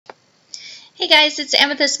Hey guys, it's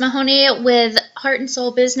Amethyst Mahoney with Heart and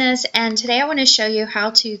Soul Business, and today I want to show you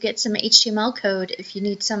how to get some HTML code if you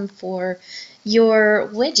need some for your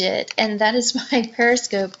widget. And that is my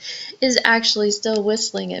Periscope is actually still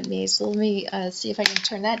whistling at me, so let me see if I can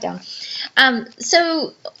turn that down.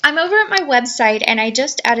 So I'm over at my website and I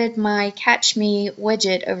just added my Catch Me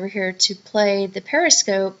widget over here to play the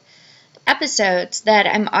Periscope episodes that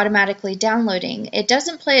I'm automatically downloading. It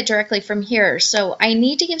doesn't play it directly from here, so I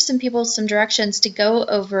need to give some people some directions to go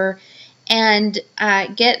over and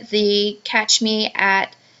get the Catch Me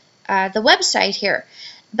at the website here.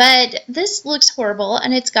 But this looks horrible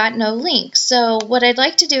and it's got no link. So what I'd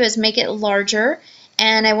like to do is make it larger,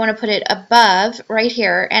 and I want to put it above right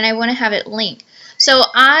here, and I want to have it link. So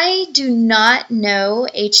I do not know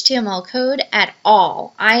HTML code at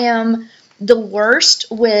all. I am the worst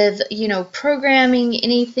with, programming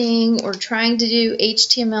anything or trying to do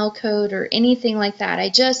HTML code or anything like that. I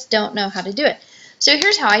just don't know how to do it. So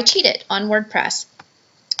here's how I cheat it on WordPress.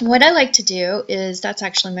 What I like to do is, that's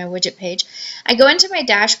actually my widget page. I go into my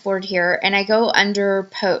dashboard here and I go under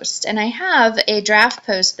post, and I have a draft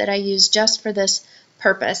post that I use just for this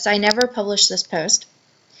purpose. I never publish this post.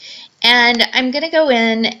 And I'm going to go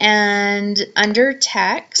in and under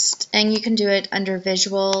text, and you can do it under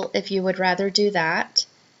visual if you would rather do that.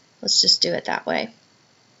 Let's just do it that way.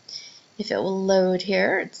 If it will load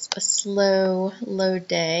here, it's a slow load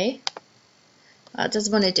day. It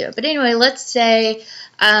doesn't want to do it. But anyway, let's say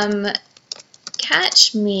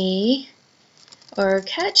catch me, or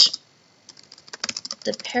catch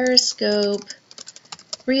the Periscope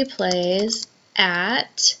replays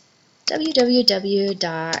at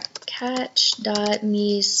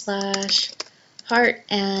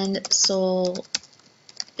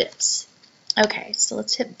www.catch.me/heartandsoulbits. Okay, so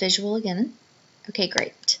let's hit visual again. Okay,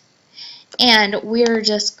 great. And we're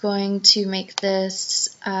just going to make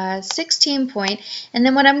this 16 point, and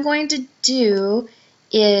then what I'm going to do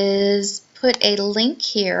is put a link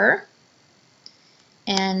here,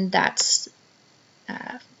 and that's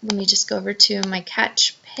let me just go over to my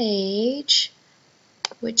catch page,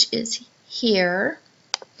 which is here,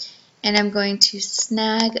 and I'm going to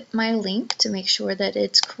snag my link to make sure that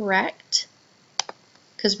it's correct,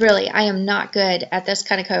 because really I am not good at this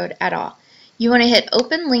kind of code at all. You want to hit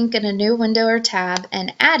open link in a new window or tab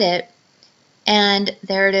and add it, and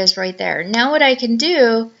there it is right there. Now what I can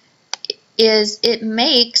do is it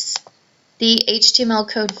makes the HTML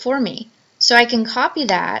code for me. So I can copy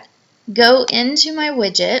that, go into my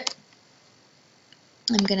widget.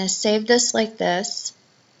 I'm going to save this like this,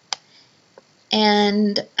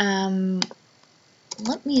 and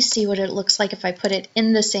let me see what it looks like if I put it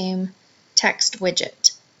in the same text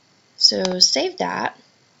widget. So save that,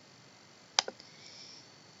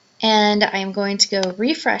 and I'm going to go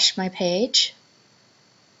refresh my page.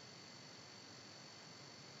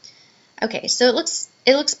 Okay, so it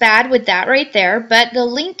looks bad with that right there, but the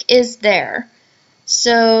link is there.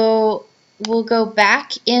 So we'll go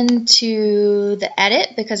back into the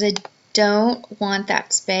edit because I don't want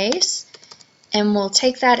that space, and we'll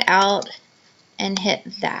take that out and hit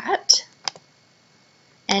that.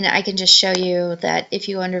 And I can just show you that if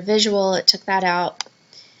you go under visual, it took that out.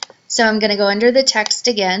 So I'm going to go under the text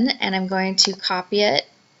again, and I'm going to copy it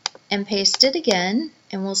and paste it again,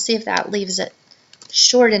 and we'll see if that leaves it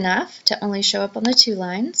short enough to only show up on the 2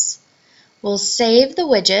 lines. We'll save the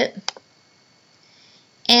widget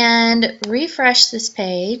and refresh this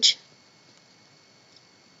page,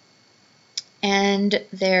 and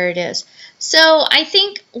there it is. So I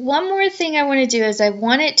think one more thing I want to do is I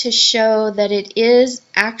want it to show that it is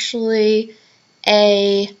actually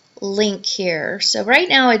a link here. So right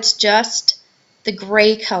now it's just the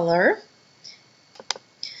gray color.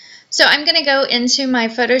 So I'm going to go into my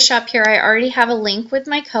Photoshop here. I already have a link with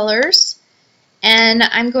my colors, and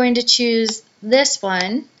I'm going to choose this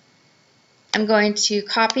one. I'm going to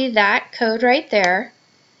copy that code right there.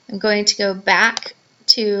 I'm going to go back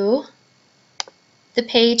to the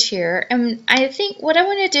page here, and I think what I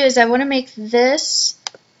want to do is I want to make this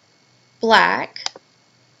black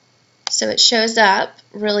so it shows up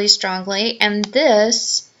really strongly, and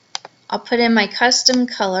this I'll put in my custom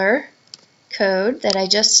color code that I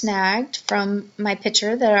just snagged from my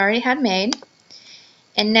picture that I already had made,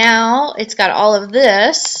 and now it's got all of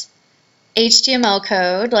this HTML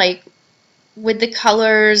code, like with the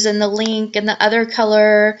colors and the link and the other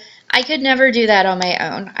color. I could never do that on my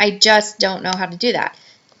own. I just don't know how to do that.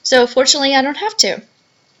 So fortunately I don't have to.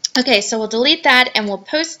 Okay, so we'll delete that and we'll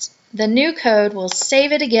post the new code. We'll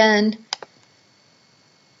save it again,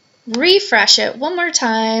 refresh it one more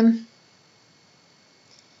time,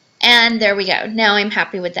 and there we go. Now I'm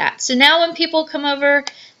happy with that. So now when people come over,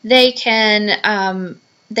 they can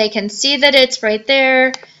see that it's right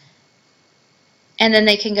there, and then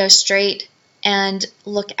they can go straight and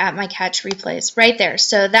look at my catch replays right there.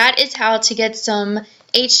 So that is how to get some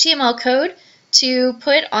HTML code to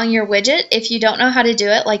put on your widget. If you don't know how to do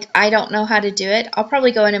it, like I don't know how to do it, I'll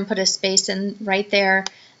probably go in and put a space in right there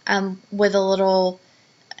with a little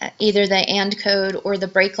either the and code or the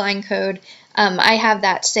break line code. I have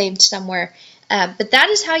that saved somewhere. But that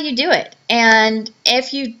is how you do it. And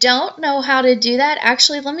if you don't know how to do that,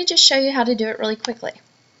 actually, let me just show you how to do it really quickly.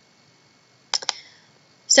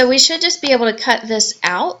 So we should just be able to cut this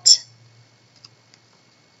out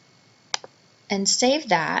and save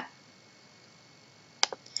that.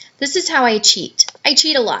 This is how I cheat. I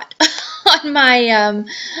cheat a lot on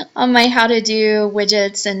my how to do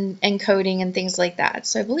widgets and coding and things like that.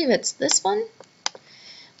 So I believe it's this one.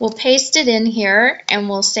 We'll paste it in here and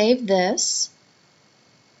we'll save this.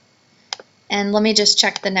 And let me just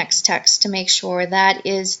check the next text to make sure that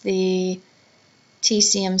is the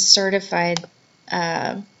TCM certified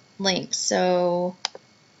link. So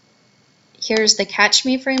here's the catch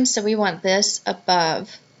me frame. So we want this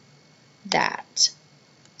above that.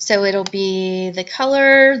 So it'll be the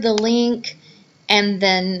color, the link, and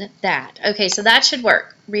then that. Okay, so that should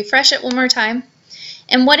work. Refresh it one more time.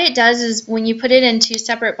 And what it does is when you put it in two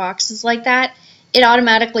separate boxes like that, it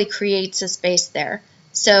automatically creates a space there.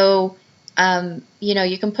 So you know,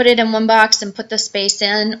 you can put it in one box and put the space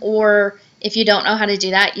in, or if you don't know how to do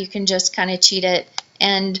that, you can just kind of cheat it.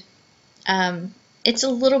 And it's a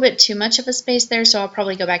little bit too much of a space there, so I'll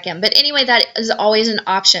probably go back in. But anyway, that is always an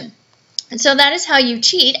option. And so that is how you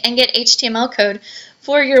cheat and get HTML code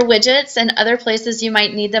for your widgets and other places you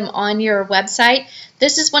might need them on your website.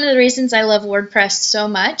 This is one of the reasons I love WordPress so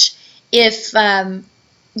much. If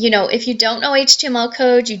you know, if you don't know HTML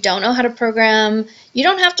code, you don't know how to program, you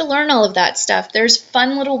don't have to learn all of that stuff. There's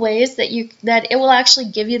fun little ways that it will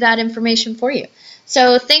actually give you that information for you.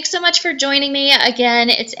 So thanks so much for joining me. Again,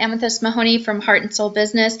 it's Amethyst Mahoney from Heart and Soul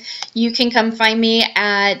Business. You can come find me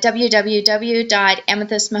at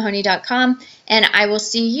www.amethystmahoney.com, and I will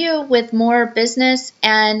see you with more business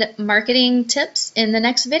and marketing tips in the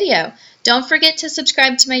next video. Don't forget to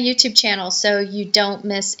subscribe to my YouTube channel so you don't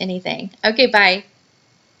miss anything. Okay, bye.